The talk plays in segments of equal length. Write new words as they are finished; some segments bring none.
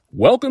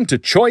Welcome to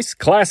Choice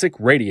Classic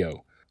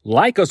Radio.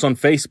 Like us on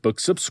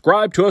Facebook,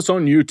 subscribe to us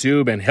on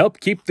YouTube, and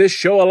help keep this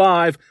show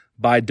alive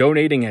by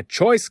donating at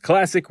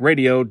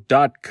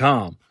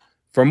choiceclassicradio.com.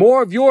 For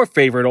more of your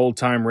favorite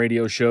old-time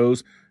radio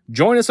shows,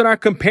 join us on our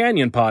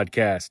companion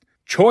podcast,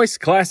 Choice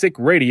Classic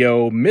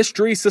Radio,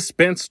 Mystery,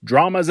 Suspense,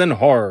 Dramas, and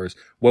Horrors,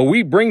 where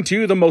we bring to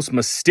you the most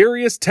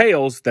mysterious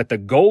tales that the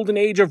golden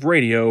age of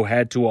radio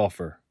had to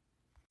offer.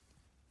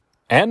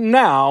 And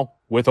now,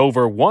 with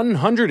over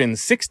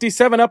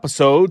 167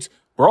 episodes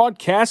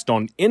broadcast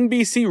on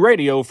NBC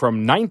Radio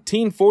from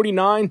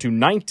 1949 to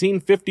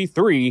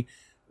 1953,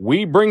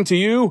 we bring to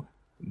you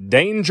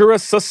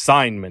Dangerous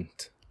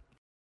Assignment.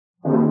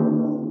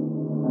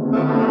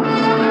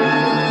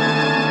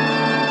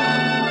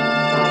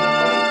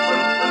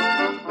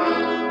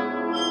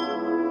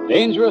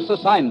 Dangerous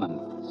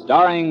Assignment,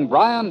 starring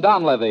Brian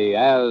Donlevy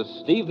as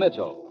Steve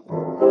Mitchell.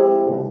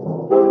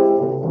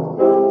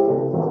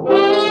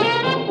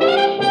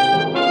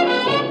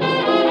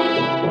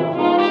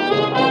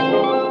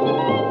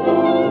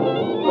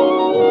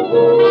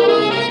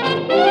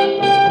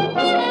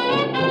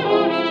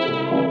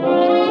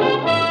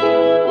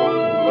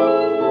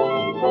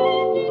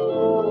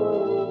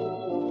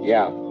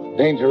 Yeah,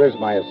 danger is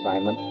my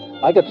assignment.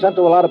 I get sent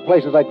to a lot of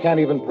places I can't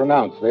even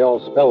pronounce. They all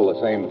spell the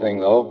same thing,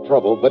 though,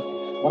 trouble. But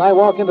when I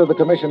walk into the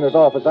commissioner's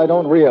office, I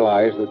don't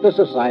realize that this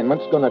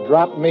assignment's going to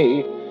drop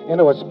me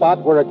into a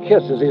spot where a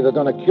kiss is either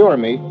going to cure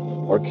me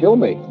or kill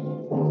me.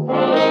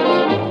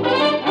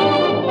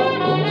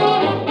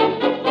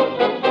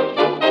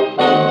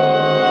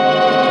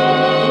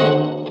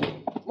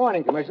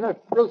 Morning, Commissioner.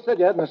 Ruth said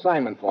you had an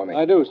assignment for me.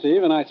 I do,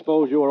 Steve, and I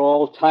suppose you were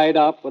all tied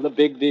up with a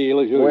big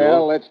deal as usual.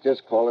 Well, let's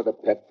just call it a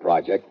pet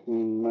project.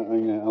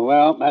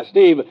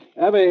 Steve,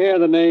 ever hear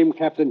the name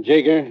Captain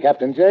Jaeger?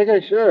 Captain Jaeger?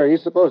 Sure.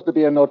 He's supposed to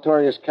be a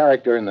notorious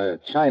character in the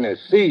China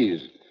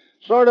Seas.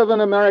 Sort of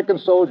an American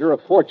soldier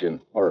of fortune,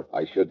 or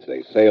I should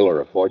say sailor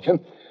of fortune.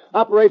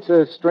 Operates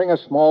a string of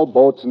small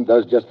boats and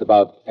does just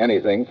about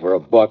anything for a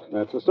buck.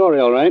 That's the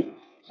story, all right.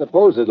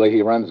 Supposedly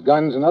he runs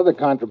guns and other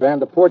contraband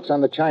to ports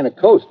on the China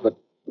coast, but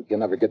we can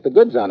never get the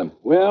goods on him.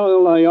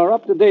 Well, you're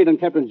up to date on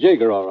Captain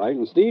Jaeger, all right.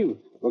 And, Steve,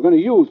 we're going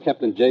to use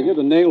Captain Jaeger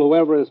to nail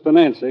whoever is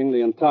financing the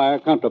entire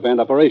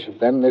contraband operation.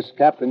 Then this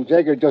Captain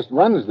Jaeger just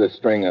runs this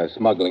string of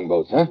smuggling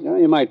boats, huh? Yeah,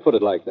 you might put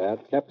it like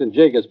that. Captain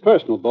Jaeger's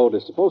personal boat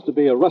is supposed to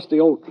be a rusty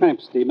old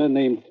tramp steamer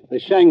named the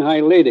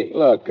Shanghai Lady.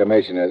 Look,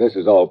 Commissioner, this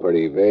is all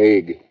pretty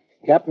vague.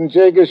 Captain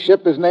Jaeger's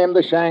ship is named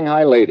the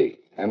Shanghai Lady,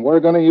 and we're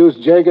going to use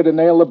Jaeger to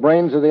nail the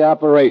brains of the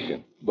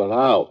operation. But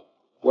how?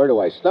 Where do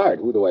I start?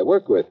 Who do I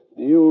work with?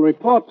 You'll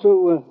report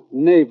to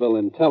Naval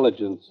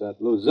Intelligence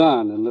at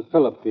Luzon in the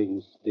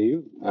Philippines,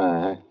 Steve.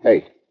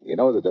 Hey, you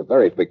know, there's a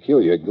very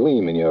peculiar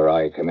gleam in your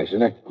eye,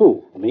 Commissioner.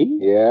 Who, me?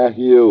 Yeah,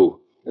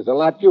 you. There's a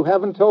lot you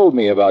haven't told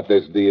me about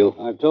this deal.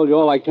 I've told you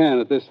all I can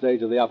at this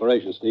stage of the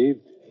operation, Steve.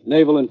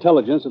 Naval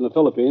Intelligence in the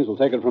Philippines will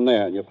take it from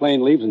there, and your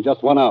plane leaves in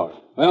just 1 hour.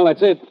 Well,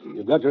 that's it.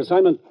 You've got your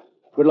assignment.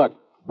 Good luck.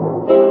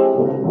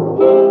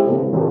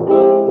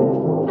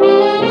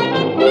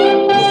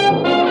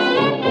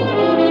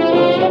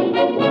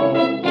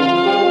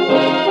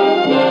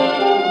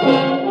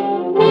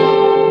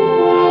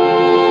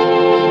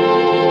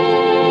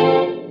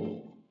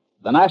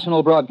 The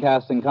National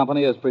Broadcasting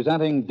Company is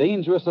presenting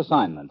Dangerous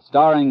Assignment,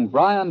 starring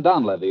Brian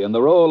Donlevy in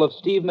the role of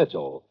Steve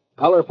Mitchell,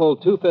 colorful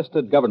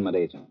two-fisted government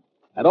agent.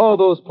 At all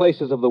those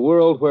places of the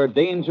world where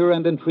danger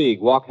and intrigue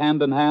walk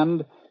hand in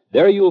hand,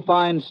 there you'll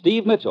find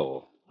Steve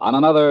Mitchell on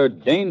another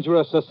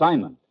Dangerous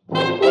Assignment.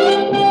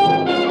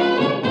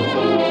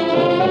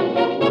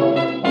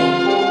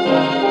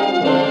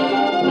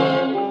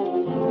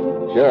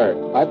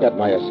 Sure, I've got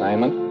my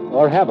assignment.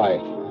 Or have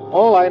I?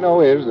 All I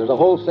know is there's a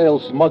wholesale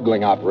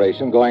smuggling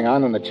operation going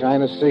on in the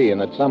China Sea, and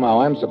that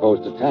somehow I'm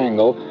supposed to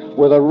tangle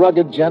with a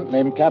rugged gent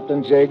named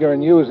Captain Jaeger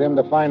and use him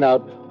to find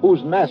out who's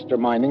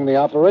masterminding the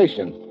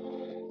operation.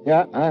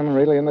 Yeah, I'm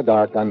really in the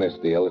dark on this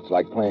deal. It's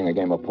like playing a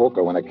game of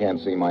poker when I can't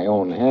see my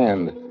own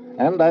hand.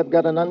 And I've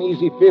got an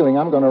uneasy feeling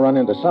I'm going to run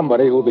into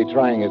somebody who'll be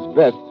trying his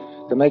best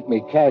to make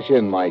me cash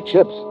in my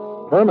chips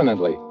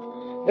permanently.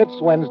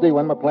 It's Wednesday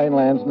when my plane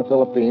lands in the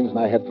Philippines, and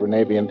I head for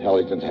Navy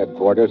Intelligence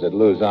Headquarters at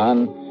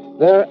Luzon.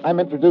 There, I'm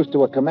introduced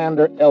to a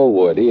Commander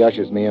Elwood. He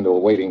ushers me into a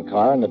waiting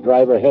car, and the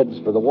driver heads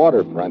for the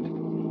waterfront.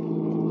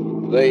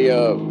 They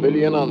fill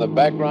you in on the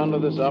background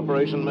of this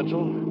operation,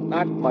 Mitchell?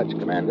 Not much,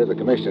 Commander. The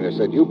commissioner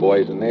said you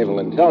boys in Naval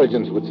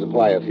Intelligence would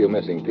supply a few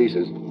missing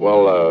pieces.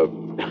 Well,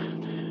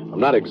 I'm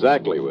not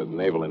exactly with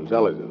Naval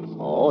Intelligence.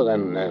 Oh,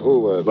 then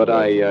who... But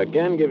I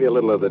can give you a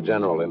little of the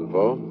general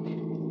info.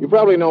 You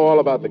probably know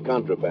all about the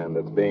contraband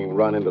that's being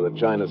run into the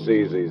China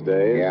Seas these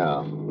days.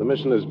 Yeah. The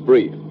mission is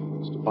brief.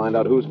 It's to find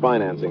out who's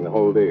financing the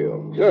whole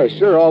deal.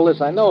 Sure. All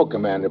this I know,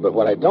 Commander, but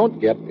what I don't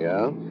get...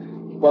 Yeah?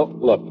 Well,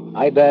 look,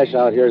 I dash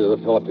out here to the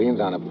Philippines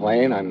on a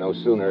plane. I'm no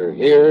sooner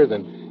here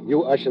than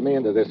you usher me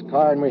into this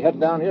car, and we head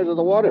down here to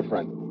the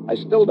waterfront. I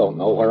still don't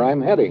know where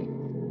I'm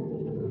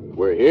heading.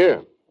 We're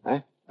here.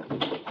 Huh?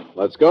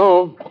 Let's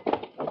go.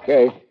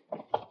 Okay.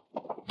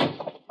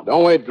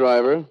 Don't wait,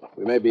 driver.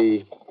 We may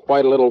be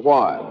quite a little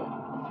while.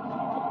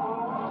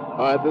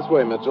 All right, this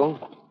way, Mitchell.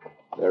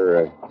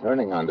 They're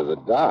turning onto the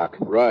dock.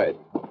 Right.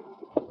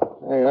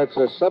 Hey, that's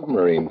a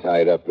submarine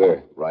tied up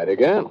there. Right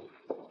again.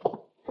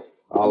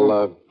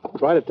 I'll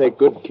try to take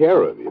good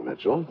care of you,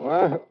 Mitchell.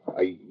 What?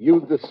 Are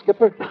you the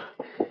skipper?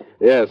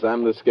 Yes,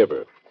 I'm the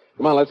skipper.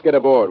 Come on, let's get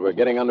aboard. We're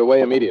getting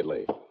underway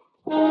immediately.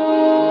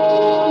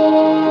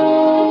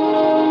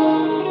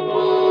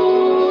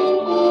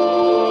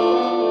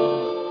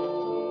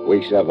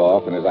 We shove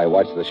off, and as I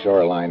watch the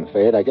shoreline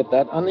fade, I get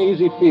that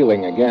uneasy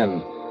feeling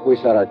again. We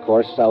set our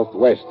course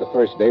southwest. The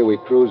first day we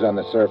cruise on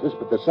the surface,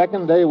 but the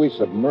second day we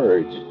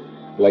submerge.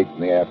 Late in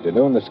the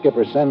afternoon, the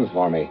skipper sends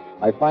for me.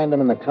 I find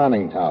him in the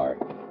conning tower.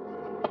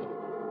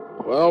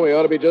 Well, we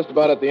ought to be just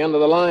about at the end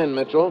of the line,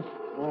 Mitchell.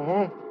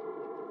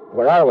 Mm-hmm.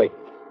 Where are we?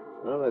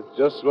 Well, that's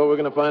just what we're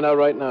going to find out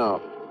right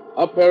now.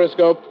 Up,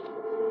 periscope.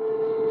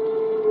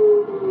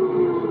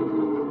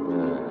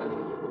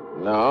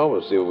 Now,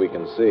 we'll see what we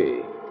can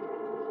see.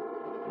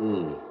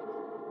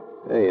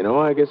 Hey, you know,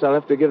 I guess I'll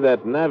have to give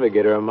that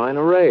navigator of mine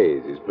a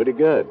raise. He's pretty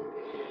good.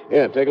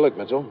 Yeah, take a look,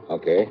 Mitchell.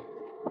 Okay.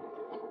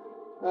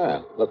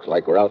 Looks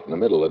like we're out in the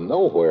middle of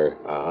nowhere.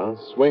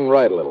 Swing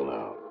right a little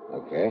now.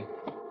 Okay.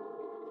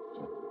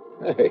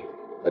 Hey,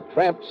 a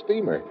tramp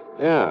steamer.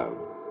 Yeah.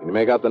 Can you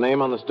make out the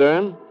name on the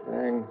stern?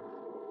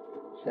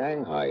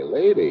 Shanghai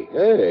Lady.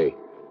 Hey.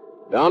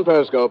 Down,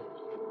 periscope.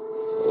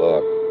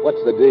 Look,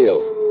 what's the deal?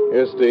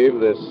 Here,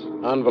 Steve, this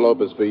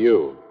envelope is for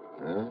you.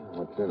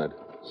 What's in it?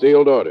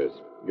 Sealed orders.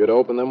 You're to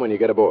open them when you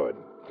get aboard.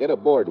 Get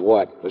aboard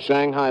what? The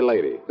Shanghai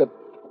Lady.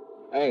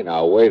 Hey,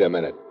 now, wait a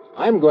minute.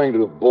 I'm going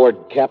to board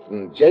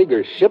Captain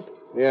Jager's ship?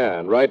 Yeah,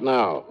 and right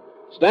now.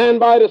 Stand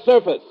by to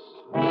surface.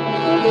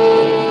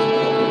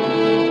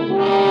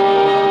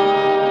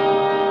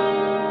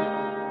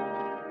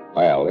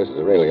 Well, this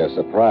is really a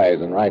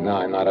surprise, and right now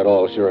I'm not at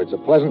all sure it's a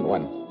pleasant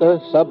one. The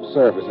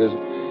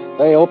subsurfaces.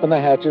 They open the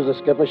hatches, the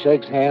skipper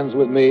shakes hands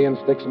with me and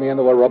sticks me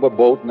into a rubber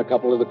boat, and a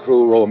couple of the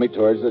crew row me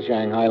towards the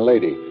Shanghai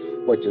Lady,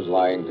 which is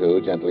lying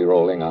to, gently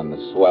rolling on the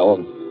swell.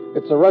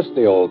 It's a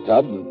rusty old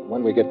tub, and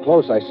when we get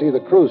close, I see the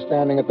crew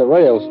standing at the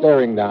rail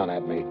staring down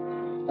at me.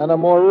 And a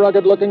more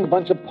rugged-looking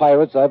bunch of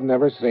pirates I've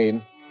never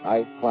seen.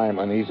 I climb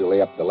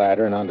uneasily up the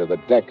ladder and onto the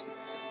deck.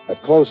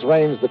 At close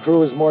range, the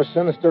crew is more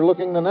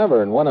sinister-looking than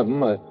ever, and one of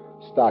them, a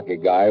stocky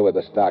guy with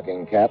a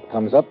stocking cap,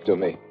 comes up to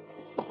me.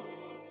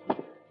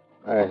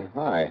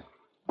 Hi.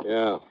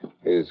 Yeah,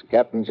 Is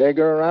Captain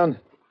Jager around?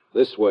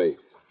 this way.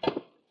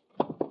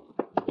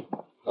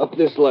 Up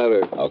this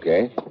ladder.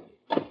 Okay.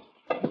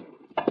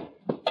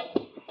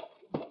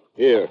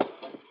 Here.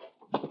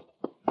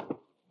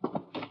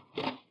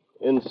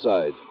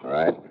 Inside. All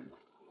right.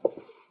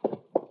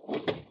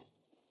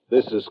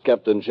 This is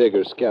Captain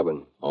Jager's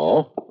cabin.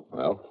 Oh?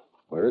 Well,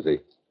 where is he?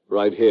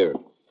 Right here.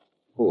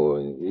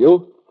 Who,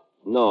 you?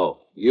 No,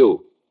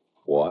 you.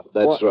 What?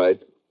 That's What?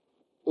 right.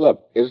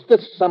 Look, is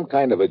this some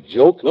kind of a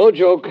joke? No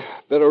joke.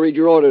 Better read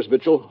your orders,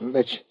 Mitchell.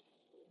 Mitch.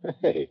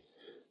 Hey.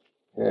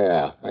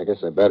 Yeah, I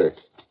guess I better.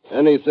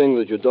 Anything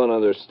that you don't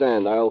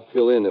understand, I'll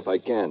fill in if I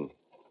can.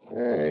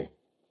 Hey.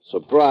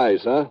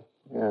 Surprise, huh?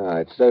 Yeah,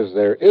 it says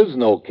there is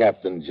no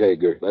Captain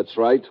Jager. That's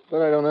right.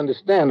 But I don't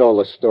understand all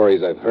the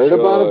stories I've heard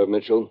about Sure, him.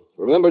 Mitchell.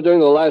 Remember during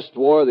the last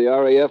war, the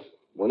RAF?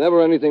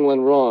 Whenever anything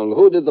went wrong,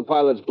 who did the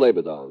pilots blame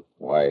it on?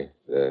 Why,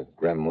 the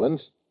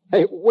gremlins?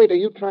 Hey, wait, are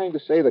you trying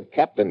to say that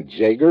Captain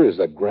Jager is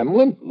a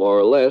gremlin? More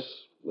or less.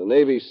 The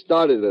Navy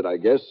started it, I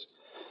guess.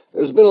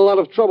 There's been a lot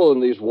of trouble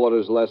in these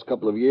waters the last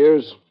couple of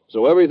years.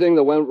 So everything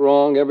that went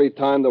wrong, every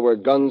time there were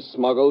guns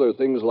smuggled or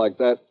things like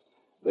that,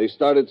 they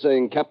started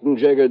saying Captain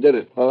Jager did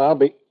it. Well, I'll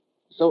be...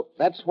 So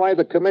that's why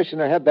the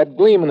commissioner had that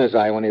gleam in his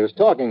eye when he was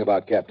talking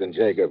about Captain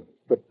Jager.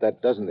 But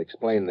that doesn't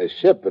explain this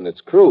ship and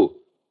its crew.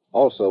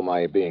 Also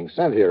my being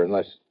sent here,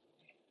 unless...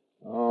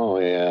 Oh,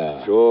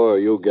 yeah. Sure,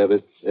 you get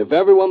it. If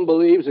everyone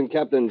believes in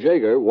Captain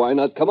Jager, why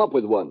not come up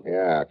with one?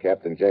 Yeah,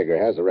 Captain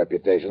Jager has a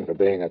reputation for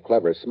being a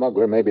clever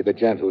smuggler. Maybe the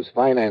gent who's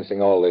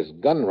financing all this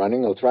gun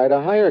running will try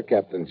to hire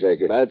Captain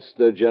Jager. That's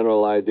the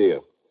general idea.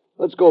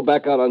 Let's go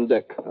back out on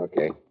deck.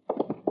 Okay.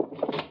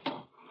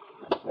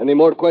 Any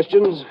more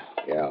questions?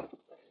 Yeah.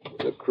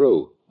 The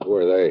crew, who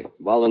are they?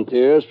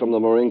 Volunteers from the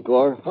Marine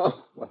Corps. Huh,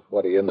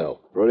 what do you know?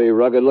 Pretty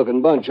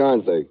rugged-looking bunch,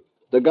 aren't they?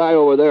 The guy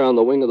over there on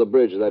the wing of the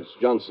bridge, that's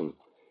Johnson.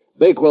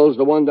 Bakewell's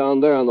the one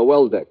down there on the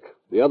well deck.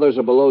 The others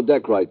are below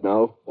deck right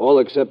now, all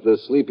except the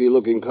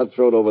sleepy-looking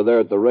cutthroat over there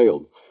at the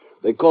rail.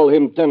 They call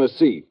him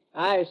Tennessee.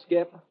 Hi,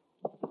 Skip.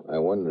 I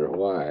wonder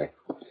why.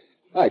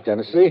 Hi,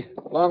 Tennessee.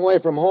 Long way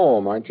from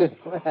home, aren't you?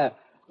 Well,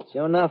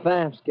 sure enough I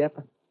am,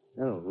 Skipper.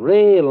 A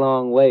real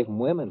long way from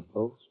women,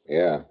 folks.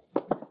 Yeah.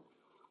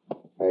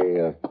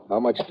 Hey, how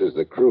much does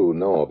the crew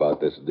know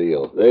about this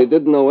deal? They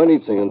didn't know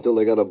anything until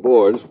they got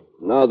aboard.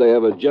 Now they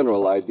have a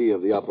general idea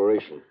of the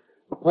operation.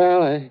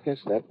 Well, I guess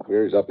that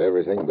clears up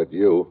everything but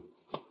you.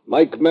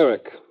 Mike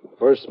Merrick,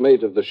 first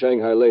mate of the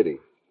Shanghai Lady,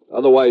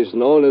 otherwise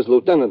known as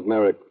Lieutenant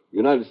Merrick,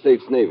 United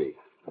States Navy.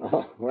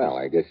 Oh, well,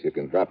 I guess you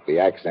can drop the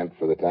accent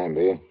for the time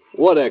being.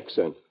 What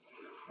accent?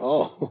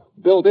 Oh,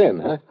 built in,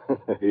 huh?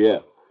 Yeah.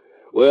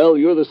 Well,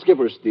 you're the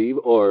skipper, Steve,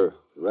 or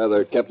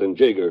rather, Captain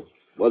Jaeger.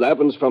 What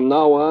happens from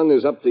now on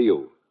is up to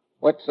you.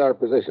 What's our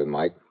position,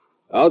 Mike?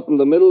 Out in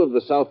the middle of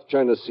the South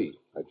China Sea.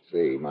 Let's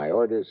see. My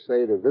orders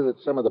say to visit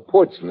some of the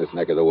ports in this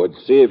neck of the woods.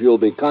 See if you'll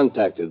be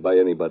contacted by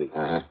anybody.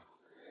 Uh-huh.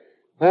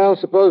 Well,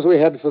 suppose we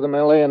head for the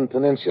Malayan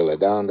Peninsula,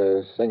 down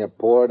to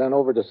Singapore, then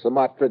over to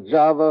Sumatra,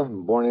 Java,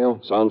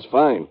 Borneo. Sounds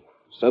fine.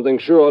 Something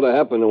sure ought to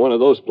happen in one of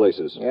those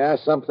places. Yeah,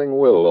 something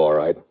will, all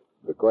right.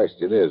 The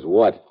question is,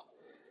 what?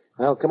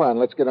 Well, come on,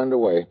 let's get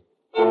underway.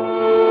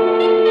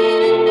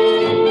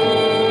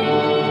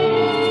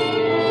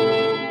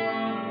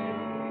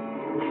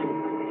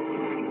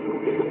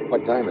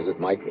 What time is it,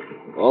 Mike?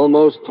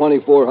 Almost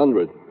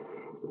 2400.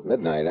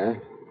 Midnight, huh?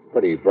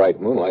 Pretty bright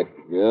moonlight.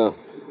 Yeah.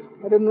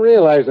 I didn't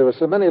realize there were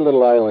so many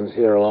little islands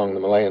here along the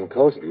Malayan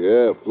coast.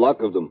 Yeah, a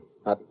flock of them.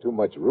 Not too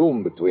much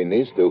room between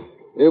these two.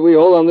 If we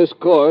hold on this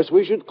course,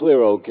 we should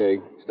clear okay.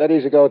 Steady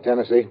as you go,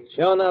 Tennessee.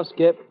 Sure enough,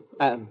 Skip.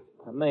 Eyes.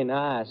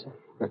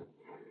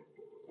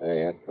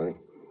 Hey, that's funny.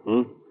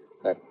 Hmm?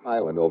 That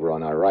island over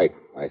on our right.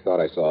 I thought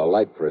I saw a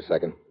light for a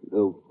second.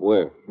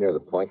 Where? Near the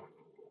point.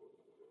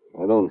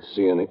 I don't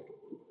see any.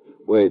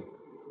 Wait.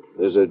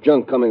 There's a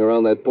junk coming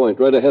around that point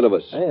right ahead of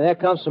us. Hey, there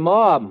comes some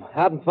more of them.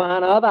 Out and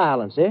find other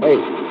islands, eh? Hey,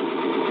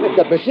 they've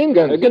got machine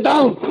guns. Get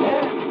down!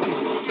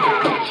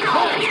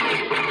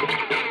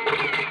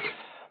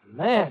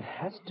 Man,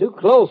 that's too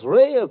close.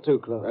 Real too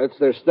close. That's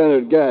their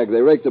standard gag.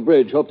 They rake the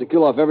bridge, hope to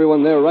kill off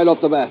everyone there right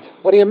off the bat.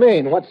 What do you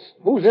mean?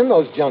 Who's in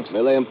those junks?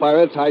 Malayan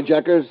pirates,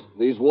 hijackers.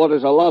 These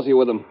waters are lousy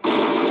with them.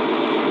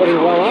 Pretty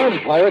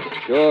well-armed pirates.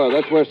 Sure,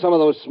 that's where some of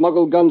those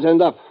smuggled guns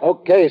end up.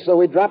 Okay, so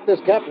we drop this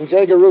Captain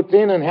Jaeger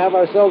routine and have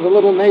ourselves a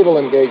little naval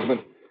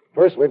engagement.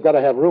 First, we've got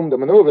to have room to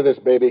maneuver this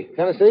baby.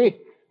 Tennessee,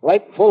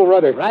 right full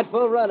rudder. Right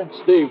full rudder.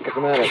 Steve, What's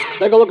the matter?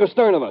 take a look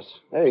astern of us.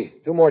 Hey,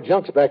 2 more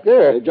junks back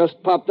there. They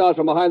just popped out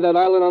from behind that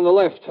island on the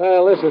left.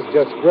 Well, this is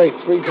just great.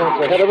 3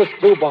 junks ahead of us,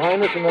 2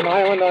 behind us, and an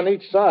island on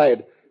each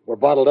side. We're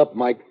bottled up,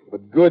 Mike,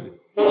 but good.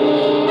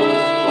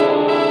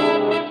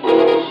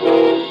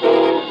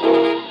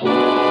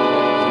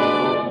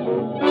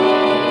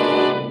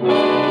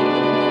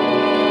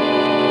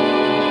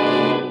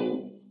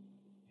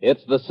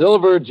 It's the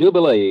Silver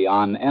Jubilee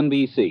on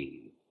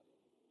NBC.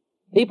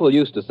 People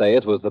used to say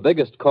it was the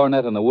biggest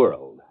cornet in the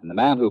world, and the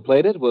man who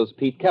played it was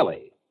Pete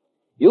Kelly.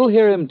 You'll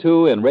hear him,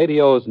 too, in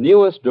radio's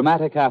newest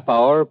dramatic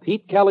half-hour,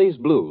 Pete Kelly's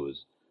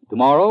Blues,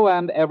 tomorrow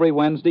and every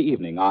Wednesday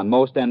evening on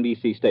most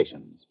NBC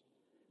stations.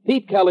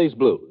 Pete Kelly's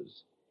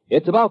Blues.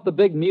 It's about the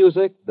big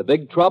music, the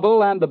big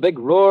trouble, and the big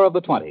roar of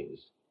the 20s.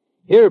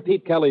 Hear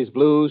Pete Kelly's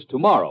Blues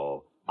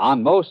tomorrow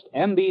on most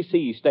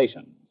NBC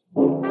stations.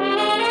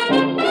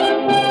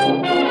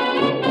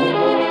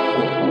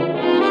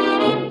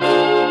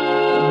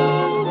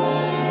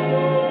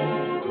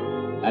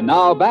 And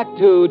now back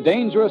to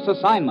Dangerous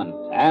Assignment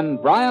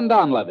and Brian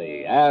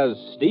Donlevy as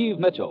Steve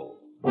Mitchell.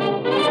 Hey,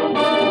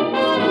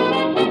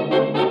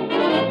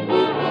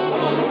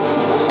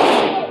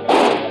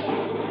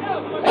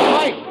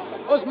 Mike,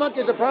 those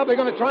monkeys are probably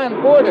going to try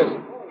and board us.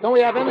 Don't we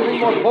have anything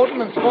more potent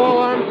than small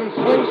arms and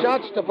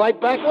slingshots to fight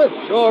back with?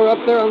 Sure, up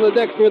there on the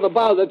deck near the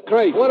bow of that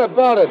crate. What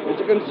about it?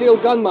 It's a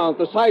concealed gun mount.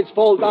 The sides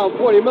fold down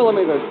 40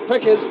 millimeters.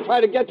 Trick is, try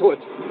to get to it.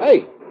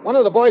 Hey, one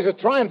of the boys is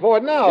trying for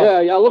it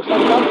now. Yeah, looks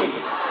like something.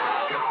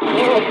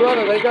 Oh,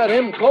 brother, they got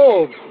him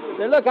cold.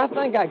 Say, look, I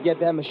think I get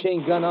that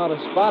machine gun out of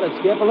spotted,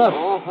 Skipper. Look,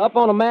 up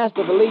on the mast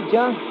of the lead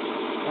junk.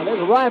 Now, there's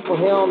a rifle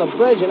here on the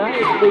bridge, and I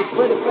used to be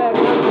pretty fast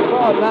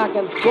before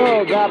knocking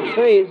squirrels out of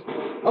trees.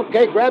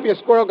 Okay, grab your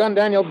squirrel gun,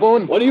 Daniel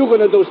Boone. What are you going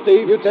to do,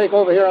 Steve? You take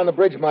over here on the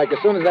bridge, Mike. As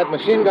soon as that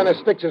machine gunner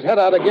sticks his head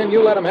out again,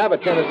 you let him have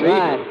it, Tennessee.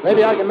 Right.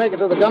 Maybe I can make it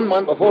to the gun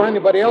mount before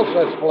anybody else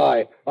lets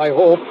fly. I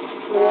hope.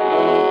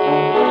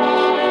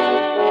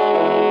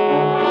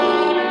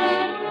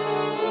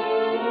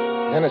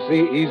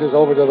 Tennessee eases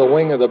over to the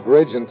wing of the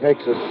bridge and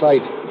takes a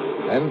sight.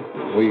 Then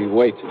we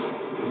wait.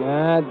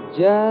 Now,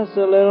 just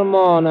a little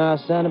more now,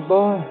 sonny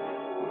boy.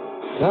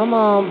 Come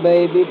on,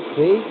 baby,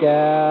 peek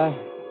out.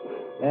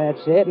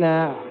 That's it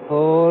now.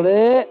 Hold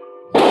it.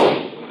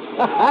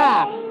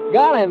 Ha-ha!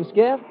 Got him,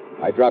 Skip.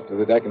 I drop to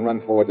the deck and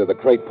run forward to the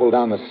crate, pull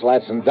down the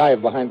slats, and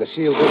dive behind the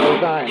shield with no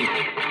dime.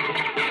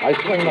 I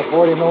swing the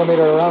 40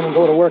 millimeter around and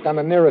go to work on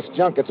the nearest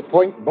junk. It's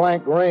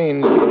point-blank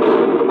range.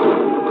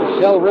 The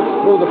shell rips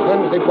through the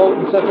flimsy boat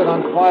and sets it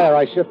on fire.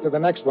 I shift to the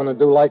next one and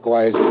do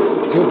likewise.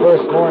 A few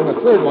bursts more, and the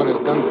third one is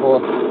done for.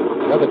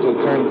 The other 2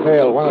 turn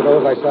tail. One of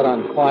those I set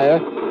on fire.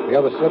 The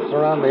other slips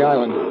around the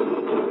island.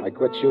 I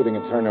quit shooting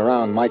and turn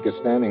around. Mike is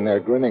standing there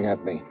grinning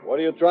at me. What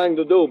are you trying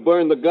to do,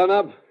 burn the gun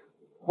up?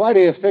 Why do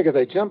you figure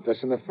they jumped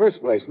us in the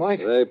first place, Mike?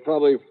 They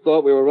probably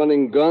thought we were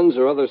running guns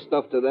or other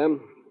stuff to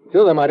them.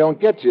 To them, I don't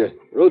get you.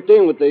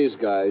 Routine with these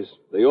guys.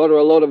 They order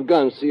a load of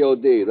guns,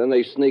 COD. Then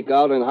they sneak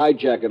out and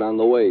hijack it on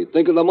the way.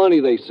 Think of the money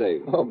they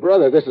save. Oh,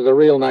 brother, this is a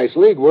real nice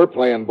league we're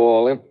playing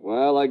ball in.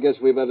 Well, I guess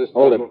we better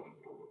Hold start. it.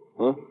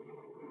 Huh?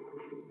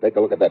 Take a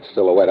look at that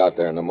silhouette out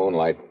there in the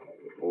moonlight.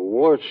 A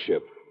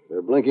warship.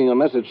 They're blinking a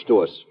message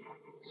to us.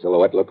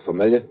 Silhouette look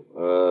familiar?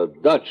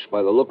 Dutch,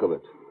 by the look of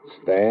it.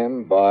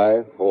 Stand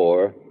by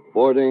for...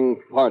 Boarding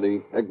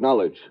party,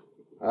 acknowledge.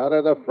 Out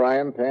of the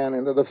frying pan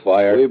into the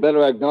fire. We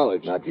better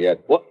acknowledge. Not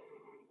yet. What?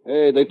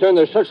 Hey, they turned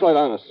their searchlight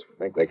on us.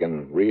 Think they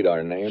can read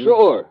our names?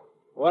 Sure.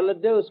 What'll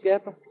it do,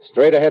 Skipper?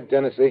 Straight ahead,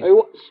 Tennessee. Hey,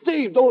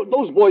 Steve,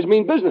 those boys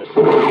mean business.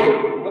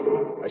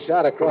 A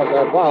shot across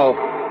our bow.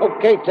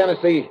 Okay,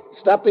 Tennessee.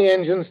 Stop the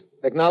engines.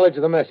 Acknowledge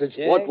the message.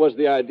 Yeah. What was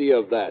the idea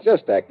of that?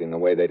 Just acting the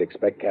way they'd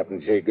expect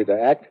Captain Jaeger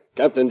to act.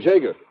 Captain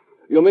Jaeger.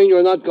 You mean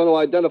you're not going to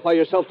identify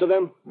yourself to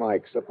them?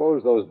 Mike,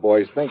 suppose those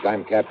boys think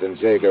I'm Captain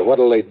Jaeger.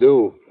 What'll they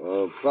do?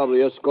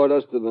 Probably escort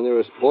us to the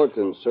nearest port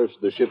and search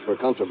the ship for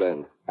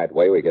contraband. That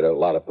way we get a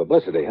lot of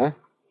publicity, huh?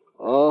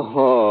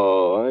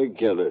 Oh, I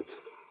get it.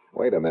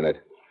 Wait a minute.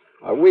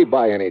 Are we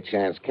by any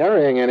chance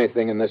carrying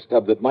anything in this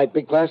tub that might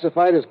be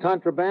classified as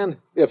contraband?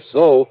 If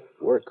so,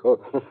 we're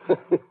cooked.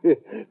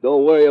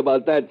 Don't worry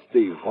about that,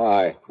 Steve.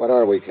 Why? What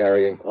are we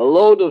carrying? A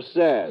load of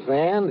sand.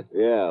 Sand?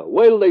 Yeah.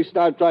 Wait till they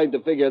start trying to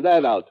figure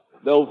that out.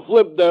 They'll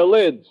flip their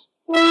lids.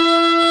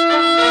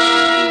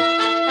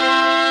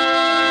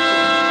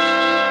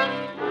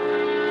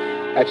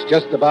 That's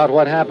just about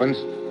what happens.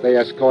 They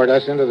escort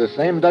us into the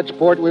same Dutch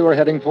port we were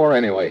heading for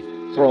anyway.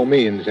 Throw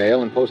me in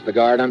jail and post the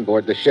guard on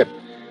board the ship.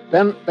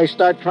 Then they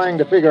start trying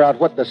to figure out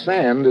what the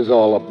sand is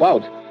all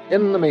about.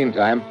 In the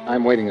meantime,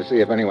 I'm waiting to see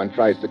if anyone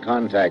tries to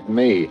contact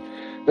me.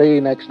 The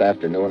next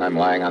afternoon, I'm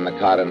lying on the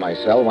cot in my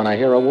cell when I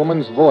hear a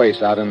woman's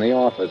voice out in the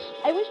office.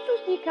 I wish to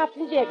see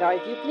Captain Jaeger,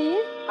 if you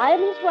please. I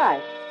am his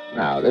wife.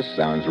 Now, this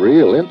sounds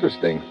real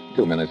interesting.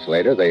 2 minutes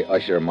later, they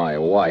usher my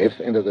wife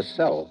into the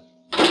cell.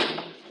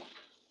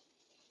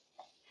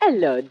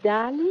 Hello,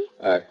 darling.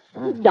 Hi.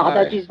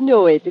 That is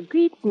no way to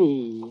greet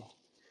me.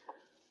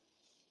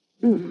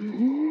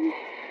 Mm-hmm.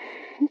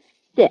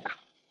 There.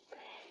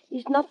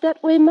 Is not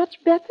that way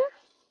much better?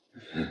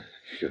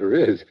 Sure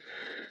is.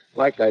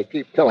 Like I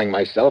keep telling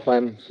myself,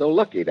 I'm so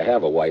lucky to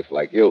have a wife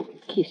like you.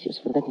 Kisses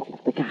for the nipple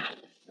of the guard.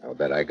 I'll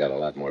bet I got a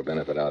lot more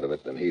benefit out of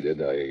it than he did.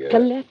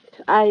 Colette,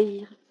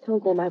 I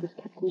told them I was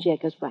Captain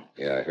Jaeger's wife.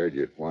 Yeah, I heard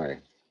you. Why?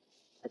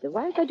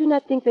 Otherwise, I do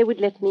not think they would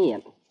let me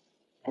in.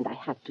 And I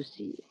have to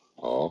see you.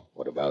 Oh,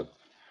 what about?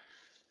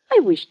 I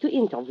wish to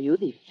interview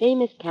the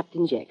famous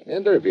Captain Jaeger.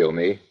 Interview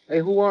me? Hey,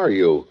 who are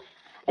you?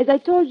 As I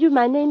told you,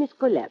 my name is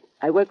Colette.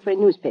 I work for a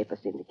newspaper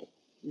syndicate.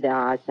 There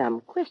are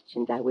some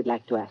questions I would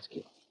like to ask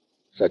you.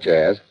 Such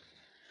as?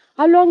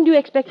 How long do you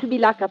expect to be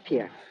locked up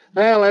here?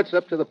 Well, that's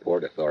up to the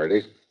port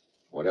authorities.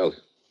 What else?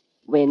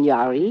 When you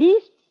are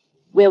released,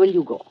 where will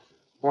you go?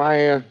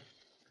 Why,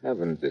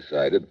 haven't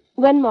decided.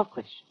 One more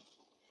question.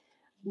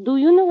 Do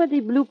you know where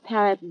the Blue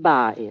Parrot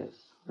Bar is?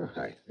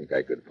 I think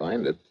I could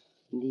find it.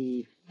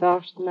 The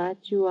first night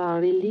you are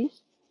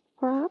released,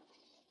 perhaps?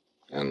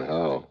 And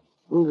how?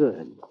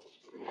 Good.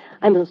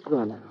 I must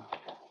go now.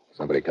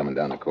 Somebody coming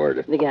down the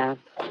corridor. The guard.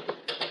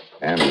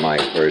 And my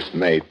first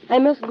mate. I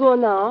must go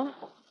now.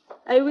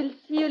 I will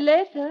see you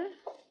later,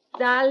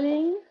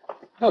 darling.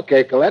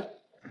 Okay, Colette.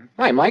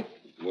 Hi, Mike.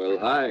 Well,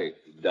 hi,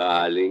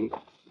 darling.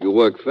 You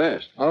work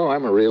fast. Oh,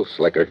 I'm a real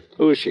slicker.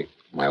 Who is she?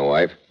 My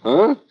wife.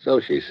 Huh? So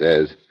she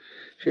says.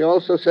 She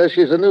also says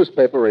she's a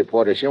newspaper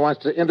reporter. She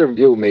wants to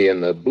interview me in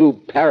the Blue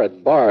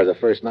Parrot Bar the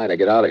first night I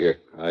get out of here.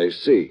 I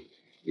see.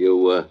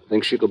 You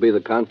think she could be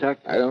the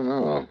contact? I don't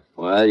know.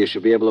 Well, you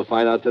should be able to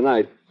find out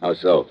tonight. How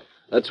so?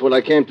 That's what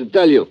I came to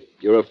tell you.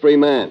 You're a free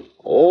man.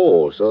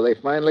 Oh, so they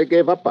finally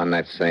gave up on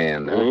that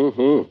sand, huh?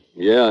 Mm-hmm.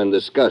 Yeah, in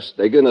disgust.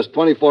 They've given us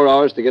 24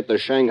 hours to get the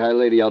Shanghai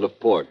lady out of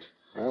port.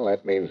 Well,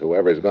 that means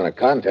whoever's going to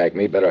contact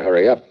me better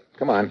hurry up.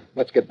 Come on,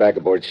 let's get back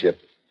aboard ship.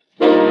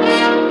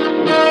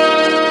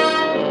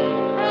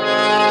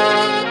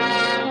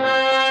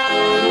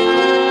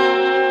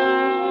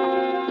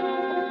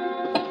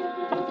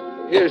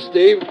 Here,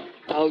 Steve.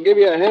 I'll give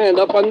you a hand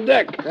up on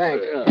deck.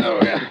 Thanks. Oh,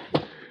 yeah.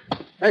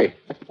 Hey,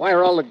 why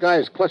are all the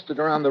guys clustered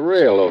around the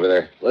rail over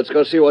there? Let's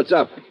go see what's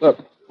up. Look,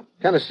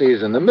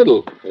 Tennessee's in the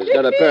middle. He's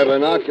got a pair of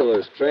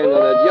binoculars trained on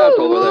that yacht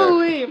over there.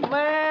 Ooh-wee,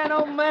 man,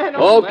 oh, man,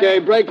 oh, Okay,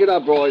 man. break it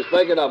up, boys.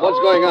 Break it up. What's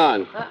going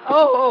on?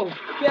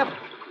 Skip,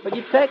 would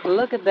you take a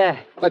look at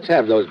that? Let's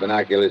have those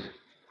binoculars.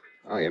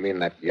 Oh, you mean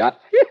that yacht?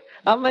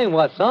 I mean,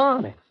 what's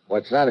on it?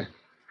 What's that?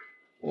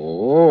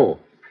 Oh,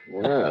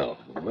 well.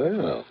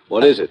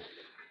 What is it?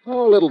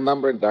 Oh, a little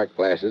number in dark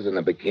glasses and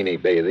a bikini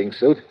bathing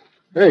suit.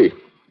 Hey,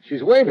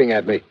 she's waving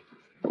at me.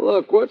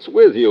 Look, what's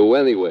with you,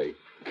 anyway?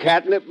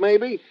 Catnip,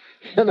 maybe?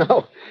 You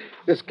know,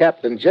 this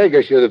Captain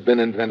Jaeger should have been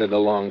invented a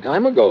long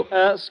time ago.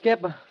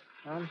 Skip,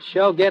 I'm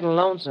sure getting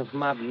lonesome for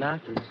my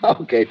binoculars.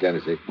 Okay,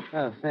 Tennessee.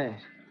 Oh,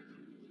 thanks.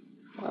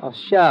 Oh,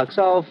 shucks,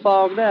 all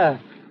fogged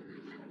up.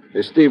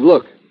 Hey, Steve,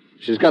 look.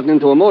 She's gotten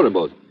into a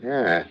motorboat.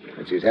 Yeah,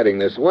 and she's heading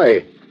this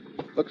way.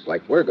 Looks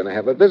like we're going to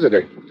have a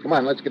visitor. Come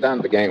on, let's get down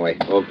to the gangway.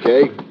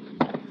 Okay.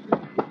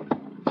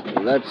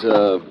 And that's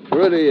a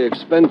pretty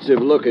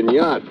expensive-looking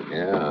yacht.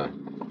 Yeah.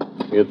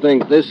 You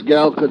think this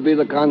gal could be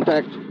the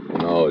contact? Who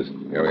knows?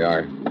 Here we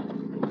are.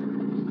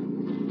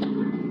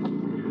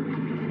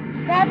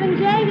 Captain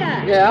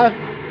Jaeger, Yeah?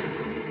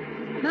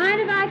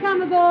 mind if I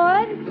come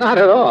aboard? Not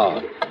at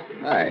all.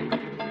 Hi.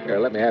 Here,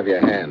 let me have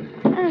your hand.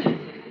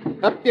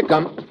 Up you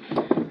come.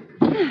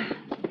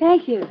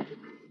 Thank you.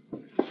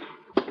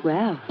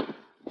 Well,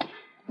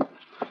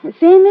 the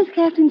same as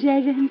Captain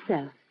Jaeger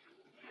himself.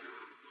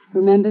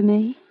 Remember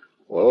me?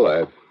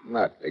 Well,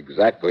 not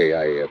exactly.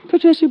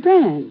 Patricia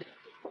Brand.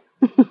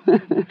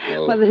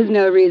 Well, there's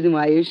no reason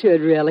why you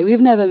should, really. We've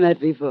never met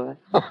before.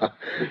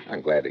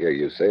 I'm glad to hear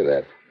you say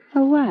that.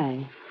 Oh,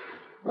 why?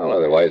 Well,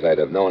 otherwise I'd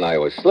have known I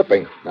was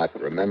slipping, not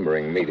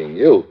remembering meeting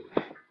you.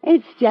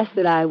 It's just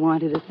that I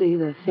wanted to see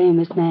the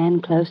famous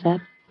man close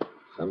up.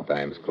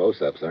 Sometimes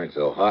close-ups aren't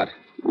so hot.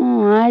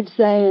 Oh, I'd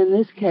say in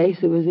this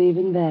case it was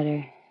even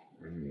better.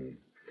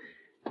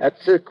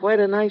 That's quite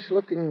a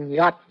nice-looking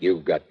yacht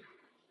you've got.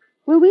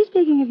 Were we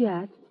speaking of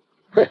yachts?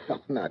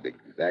 Well, not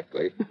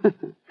exactly.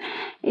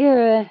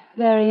 You're a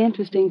very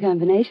interesting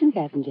combination,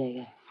 Captain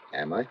Jaeger.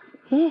 Am I?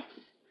 Yes.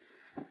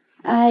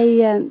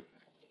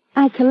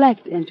 I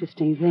collect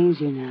interesting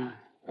things, you know.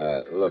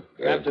 Look,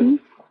 Captain?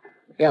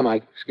 Yeah,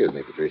 Mike. Excuse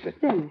me, Patricia.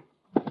 Certainly.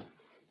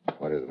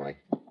 What is it, Mike?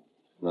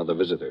 Another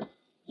visitor.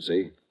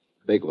 See?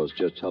 Bakewell's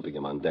just helping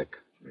him on deck.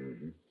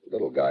 Mm-hmm.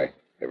 Little guy.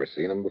 Ever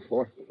seen him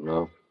before?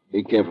 No.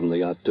 He came from the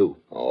yacht, too.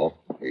 Oh,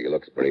 he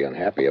looks pretty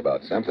unhappy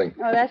about something.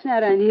 Oh, that's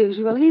not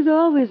unusual. He's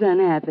always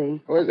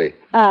unhappy. Who is he?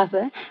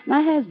 Arthur,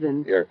 my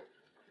husband. You're...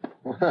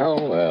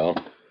 Well.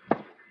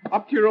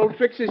 Up to your old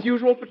tricks as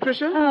usual,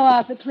 Patricia? Oh,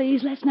 Arthur,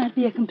 please, let's not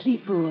be a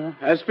complete bore.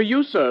 As for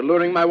you, sir,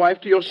 luring my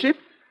wife to your ship?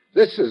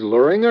 This is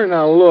luring her.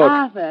 Now, look.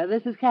 Arthur,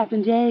 this is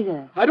Captain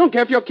Jaeger. I don't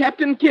care if you're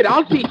Captain Kidd.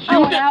 I'll teach you.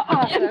 Oh, now,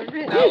 Arthur,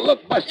 really. Now,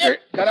 look, Buster.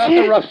 Cut out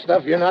the rough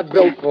stuff. You're not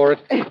built for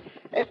it.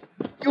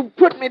 You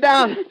put me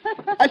down.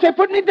 I say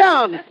put me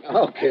down.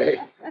 Okay.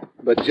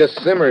 But just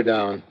simmer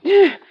down.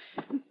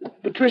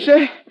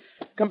 Patricia,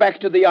 come back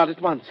to the yacht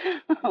at once.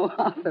 Oh,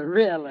 Arthur,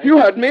 really? You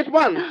heard me at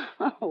once.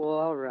 Oh,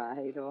 all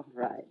right, all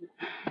right.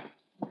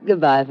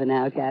 Goodbye for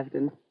now,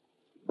 Captain.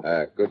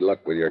 Good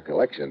luck with your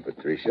collection,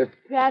 Patricia.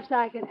 Perhaps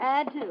I can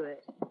add to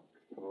it.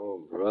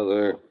 Oh,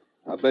 brother.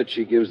 I bet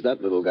she gives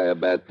that little guy a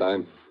bad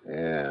time.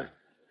 Yeah.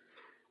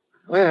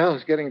 Well,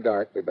 it's getting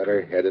dark. We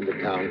better head into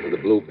town to the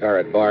Blue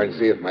Parrot Bar and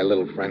see if my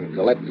little friend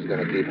Colette is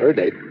going to keep her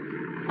date.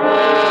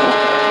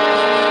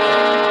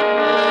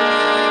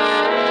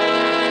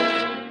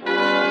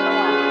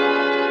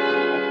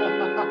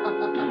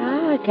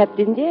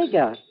 Captain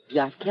Jaeger, you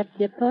have kept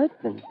the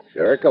appointment.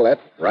 Sure, Colette.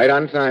 Right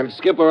on time.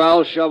 Skipper,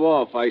 I'll shove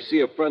off. I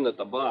see a friend at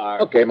the bar.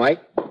 Okay,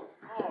 Mike.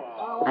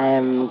 I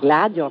am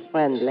glad your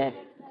friend left.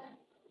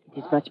 It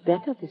is much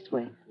better this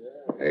way.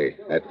 Hey,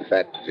 that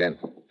fat gent.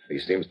 He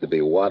seems to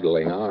be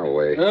waddling our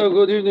way. Oh,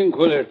 good evening,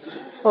 Colette.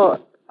 Oh,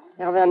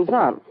 Herr Van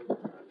Zandt,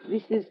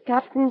 this is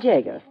Captain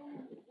Jaeger.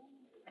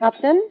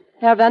 Captain,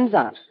 Herr Van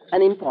Zandt,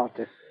 an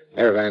importer.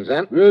 Herr Van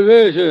Zandt? Well,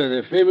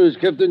 sir, the famous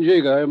Captain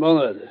Jaeger. I'm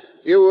honored.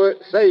 You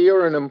say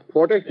you're an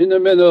importer? In the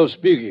manner of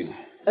speaking.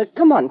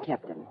 Come on,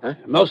 Captain. Huh?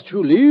 Must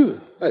you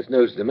leave? That's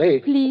news to me.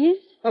 Please?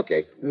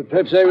 Okay.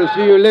 Perhaps I will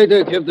see you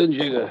later, Captain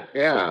Jaeger.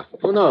 Yeah,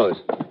 who knows?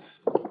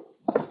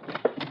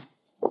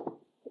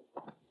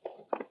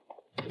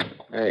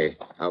 Hey,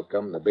 how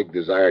come the big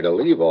desire to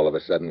leave all of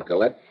a sudden,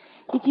 Colette?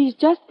 It is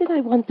just that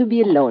I want to be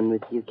alone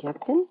with you,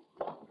 Captain.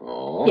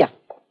 Oh? Here,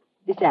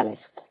 this alley.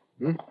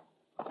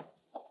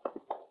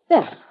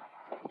 There.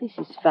 This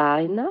is far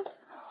enough.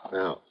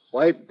 Now,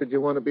 why did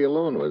you want to be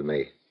alone with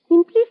me?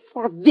 Simply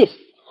for this.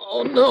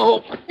 Oh,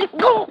 no.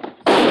 Go!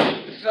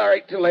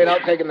 Sorry, too late. I'll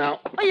take it now.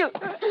 You...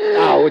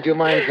 Now, would you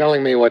mind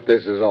telling me what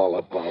this is all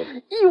about?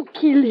 You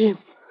kill him.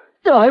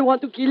 So I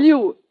want to kill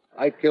you.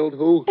 I killed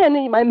who?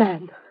 Henry, my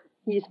man.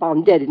 He is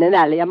found dead in an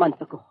alley a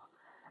month ago.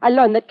 I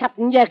learned that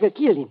Captain Jaeger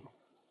killed him.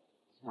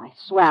 So I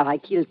swear I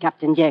killed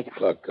Captain Jaeger.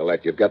 Look,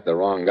 Colette, you've got the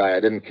wrong guy. I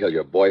didn't kill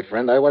your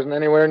boyfriend. I wasn't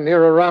anywhere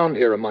near around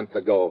here a month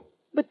ago.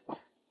 But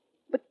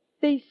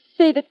they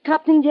say that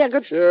Captain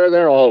Jaeger... Sure,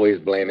 they're always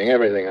blaming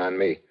everything on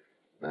me.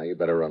 Now, you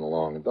better run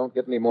along and don't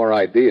get any more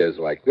ideas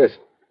like this.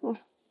 All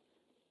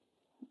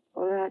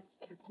right,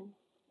 Captain.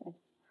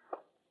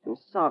 I'm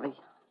sorry.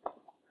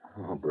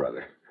 Oh,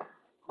 brother.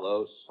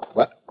 Close.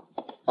 What?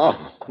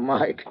 Oh,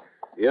 Mike.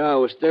 Yeah, I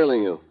was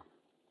telling you.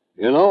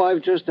 You know,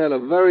 I've just had a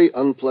very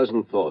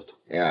unpleasant thought.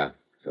 Yeah,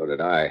 so did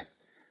I.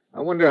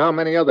 I wonder how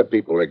many other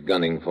people are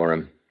gunning for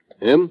him.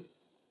 Him?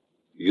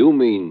 You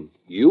mean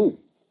you?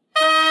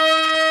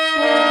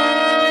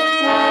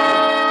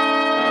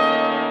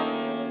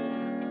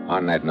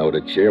 On that note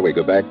of cheer, we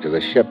go back to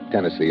the ship.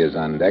 Tennessee is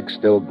on deck,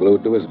 still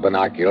glued to his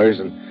binoculars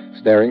and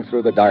staring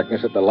through the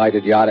darkness at the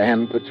lighted yacht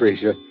and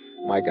Patricia.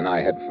 Mike and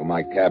I head for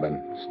my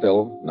cabin.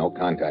 Still no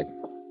contact.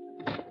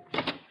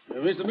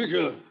 Mr.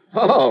 Mitchell.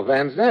 Oh,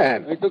 Van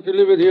Zandt. I took the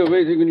liberty of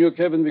waiting in your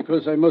cabin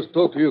because I must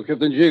talk to you,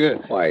 Captain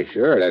Jaeger. Why,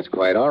 sure, that's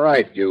quite all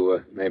right.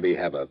 You maybe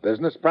have a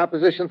business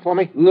proposition for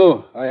me?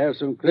 No, I have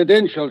some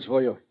credentials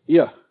for you.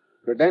 Here.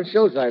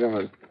 Credentials? I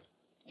don't...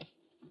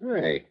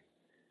 Hey,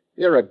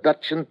 you're a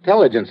Dutch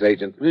intelligence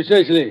agent.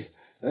 Precisely.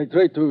 I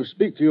tried to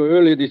speak to you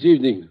earlier this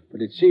evening,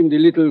 but it seemed the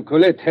little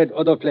Colette had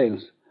other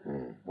plans.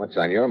 What's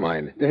on your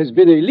mind? There has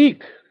been a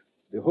leak.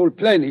 The whole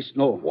plan is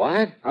known.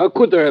 What? How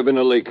could there have been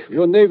a leak?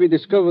 Your Navy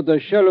discovered a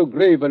shallow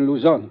grave in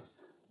Luzon.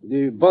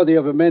 The body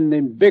of a man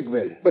named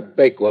Bakewell. But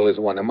Bakewell is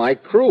one of my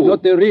crew.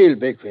 Not the real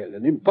Bakewell,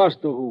 an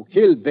impostor who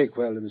killed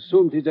Bakewell and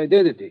assumed his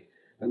identity,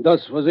 and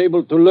thus was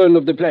able to learn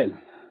of the plan.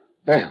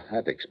 Well,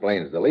 that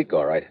explains the leak,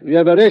 all right. We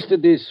have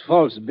arrested this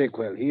false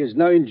Bakewell. He is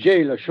now in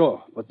jail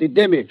ashore, but the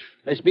damage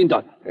has been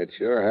done. It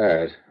sure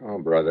has. Oh,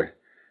 brother.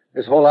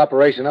 This whole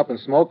operation up in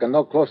smoke and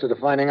no closer to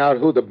finding out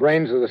who the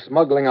brains of the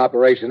smuggling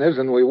operation is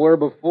than we were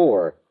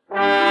before.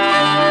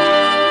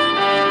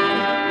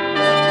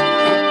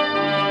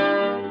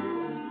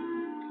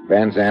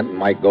 Van Zandt and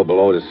Mike go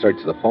below to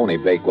search the phony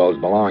Bakewell's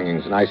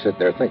belongings, and I sit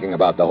there thinking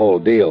about the whole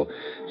deal.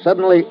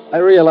 Suddenly, I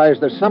realize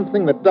there's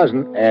something that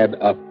doesn't add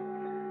up.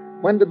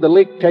 When did the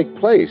leak take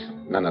place?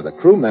 None of the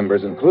crew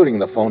members, including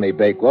the phony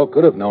Bakewell,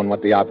 could have known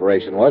what the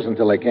operation was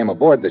until they came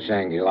aboard the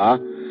Shangri-La.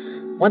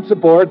 Once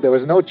aboard, there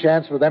was no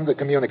chance for them to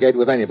communicate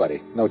with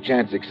anybody. No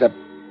chance except,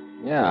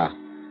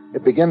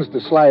 it begins to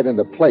slide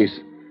into place.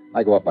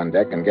 I go up on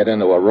deck and get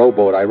into a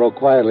rowboat. I row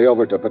quietly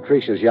over to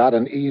Patricia's yacht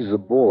and ease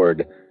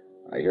aboard.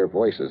 I hear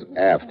voices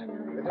aft.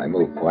 I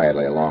move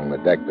quietly along the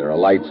deck. There are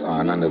lights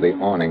on under the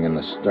awning in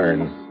the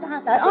stern.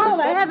 Stop that. Oh,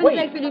 for heaven's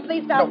sake, will you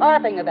please stop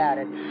harping about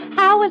it?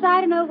 How was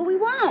I to know who he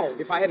was?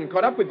 If I hadn't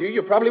caught up with you,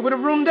 you probably would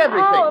have ruined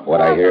everything. Oh, what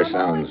I hear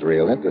sounds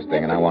real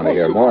interesting, and I want to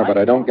hear more, but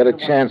I don't get a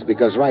chance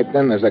because right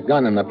then there's a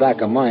gun in the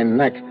back of my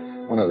neck.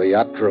 One of the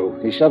yacht crew.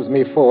 He shoves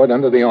me forward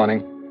under the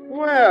awning.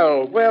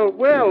 Well,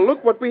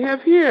 look what we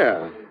have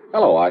here.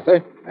 Hello,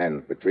 Arthur.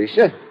 And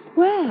Patricia.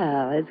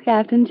 Well, it's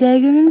Captain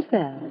Jaeger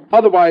himself.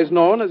 Otherwise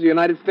known as the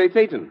United States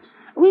agent.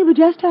 We were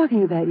just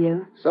talking about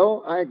you.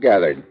 So I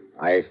gathered.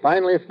 I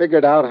finally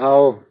figured out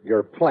how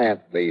your plant,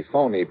 the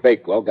phony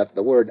Bakewell, got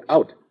the word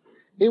out.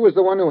 He was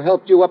the one who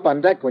helped you up on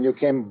deck when you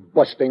came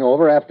busting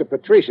over after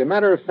Patricia.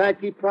 Matter of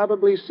fact, he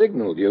probably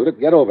signaled you to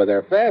get over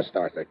there fast,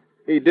 Arthur.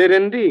 He did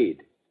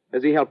indeed.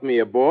 As he helped me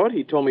aboard,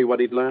 he told me what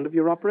he'd learned of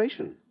your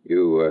operation.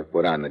 You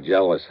put on the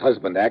jealous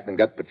husband act and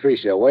got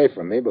Patricia away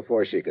from me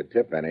before she could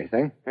tip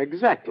anything.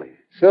 Exactly.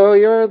 So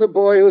you're the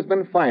boy who's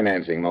been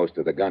financing most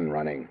of the gun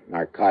running,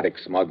 narcotic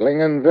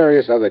smuggling, and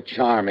various other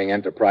charming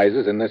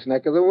enterprises in this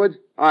neck of the woods?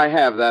 I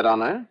have that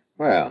honor.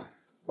 Well,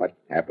 what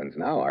happens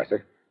now,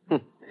 Arthur?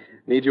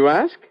 Need you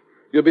ask?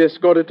 You'll be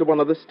escorted to one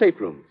of the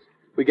staterooms.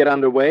 We get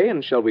underway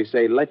and, shall we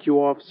say, let you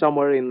off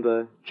somewhere in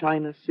the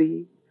China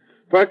Sea.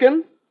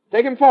 Perkin,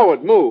 take him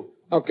forward. Move.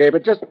 Okay,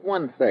 but just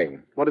one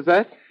thing. What is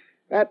that?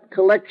 That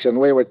collection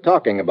we were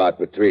talking about,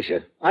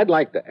 Patricia, I'd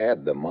like to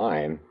add to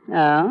mine.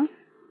 Oh?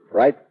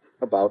 Right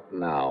about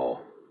now.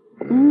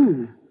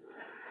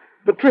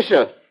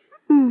 Patricia.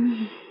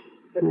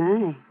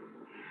 Aye.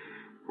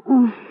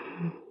 Oh,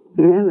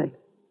 really?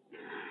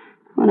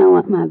 When I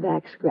want my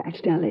back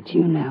scratched, I'll let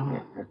you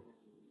know.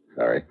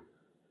 Sorry.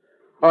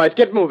 All right,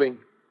 get moving.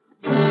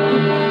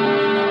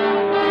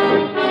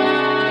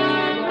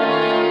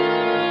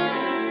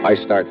 I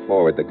start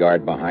forward, the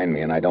guard behind me,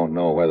 and I don't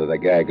know whether the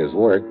gag has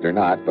worked or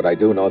not, but I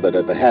do know that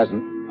if it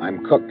hasn't,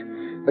 I'm cooked.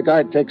 The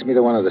guard takes me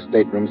to one of the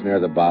staterooms near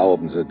the bow,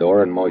 opens the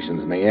door, and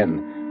motions me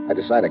in. I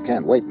decide I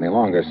can't wait any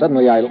longer.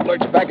 Suddenly, I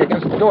lurch back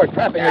against the door,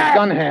 trapping his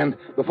gun hand.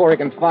 Before he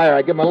can fire,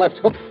 I give him a left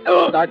hook,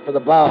 start for the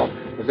bow.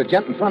 There's a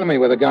gent in front of me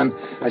with a gun.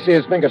 I see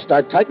his fingers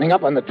start tightening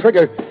up on the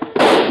trigger.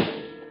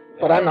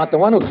 But I'm not the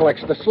one who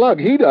collects the slug.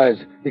 He does.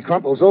 He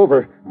crumples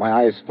over.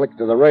 My eyes flick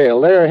to the rail.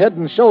 There, head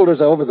and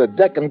shoulders over the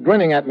deck and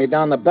grinning at me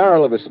down the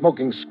barrel of his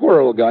smoking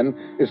squirrel gun,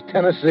 is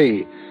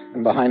Tennessee.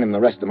 And behind him, the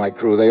rest of my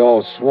crew. They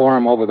all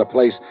swarm over the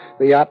place.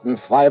 The yacht,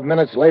 and 5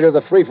 minutes later,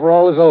 the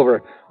free-for-all is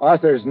over.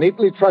 Arthur's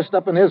neatly trussed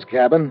up in his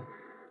cabin.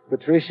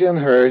 Patricia in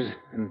hers,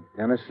 and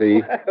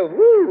Tennessee.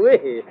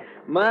 Woo-wee.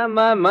 My,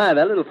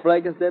 that little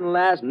fracas didn't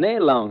last near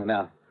long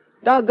enough.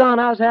 Doggone,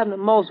 I was having the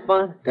most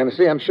fun.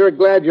 Tennessee, I'm sure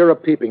glad you're a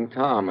peeping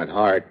Tom at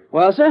heart.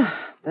 Well, sir,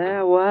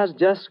 there I was,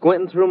 just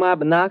squinting through my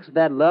binocs at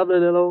that lovely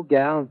little old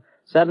gal, and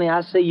suddenly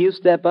I see you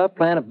step up,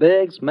 plant a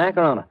big smacker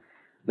on her.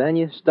 Then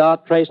you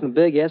start tracing a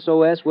big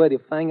SOS with your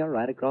finger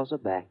right across her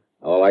back.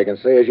 All I can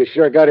say is you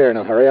sure got here in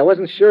a hurry. I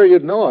wasn't sure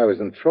you'd know I was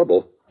in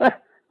trouble.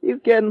 You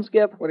kidding,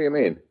 Skip? What do you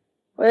mean?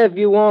 Well, if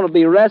you want to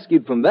be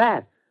rescued from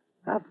that,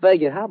 I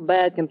figured, how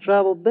bad can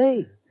trouble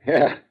be?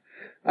 Yeah,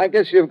 I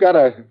guess you've got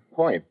a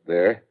point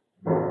there.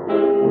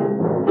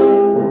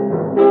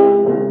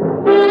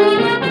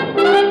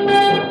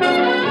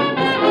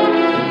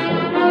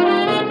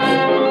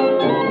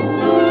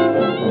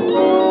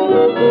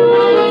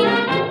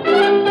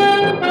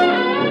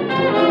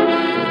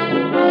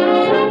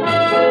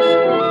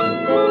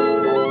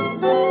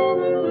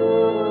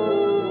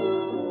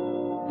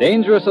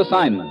 Dangerous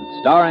Assignment,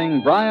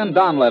 starring Brian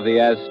Donlevy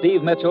as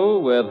Steve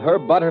Mitchell with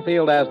Herb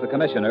Butterfield as the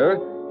commissioner,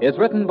 is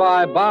written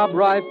by Bob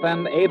Reif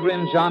and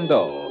Adrian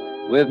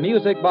Jandot, with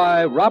music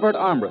by Robert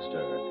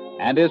Armbruster,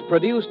 and is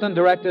produced and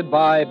directed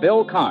by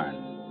Bill Karn.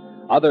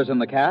 Others in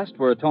the cast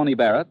were Tony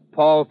Barrett,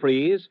 Paul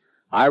Frees,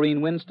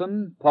 Irene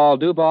Winston, Paul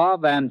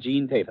Dubov, and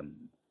Gene Tatum.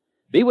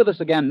 Be with us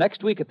again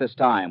next week at this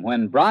time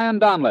when Brian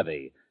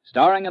Donlevy,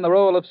 starring in the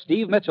role of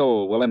Steve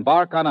Mitchell, will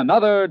embark on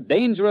another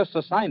dangerous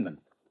assignment.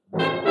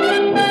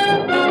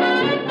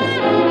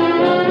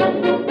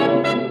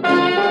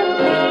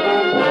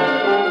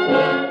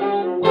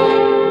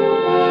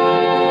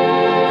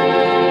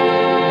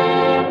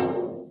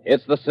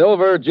 It's the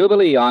Silver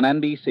Jubilee on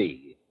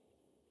NBC.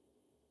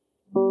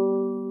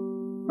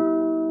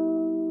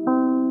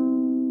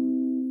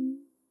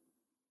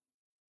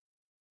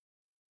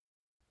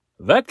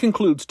 That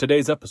concludes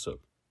today's episode.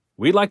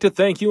 We'd like to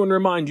thank you and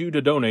remind you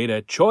to donate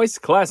at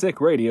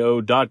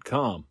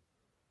choiceclassicradio.com.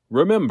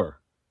 Remember,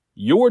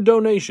 your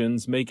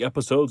donations make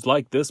episodes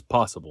like this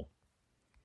possible.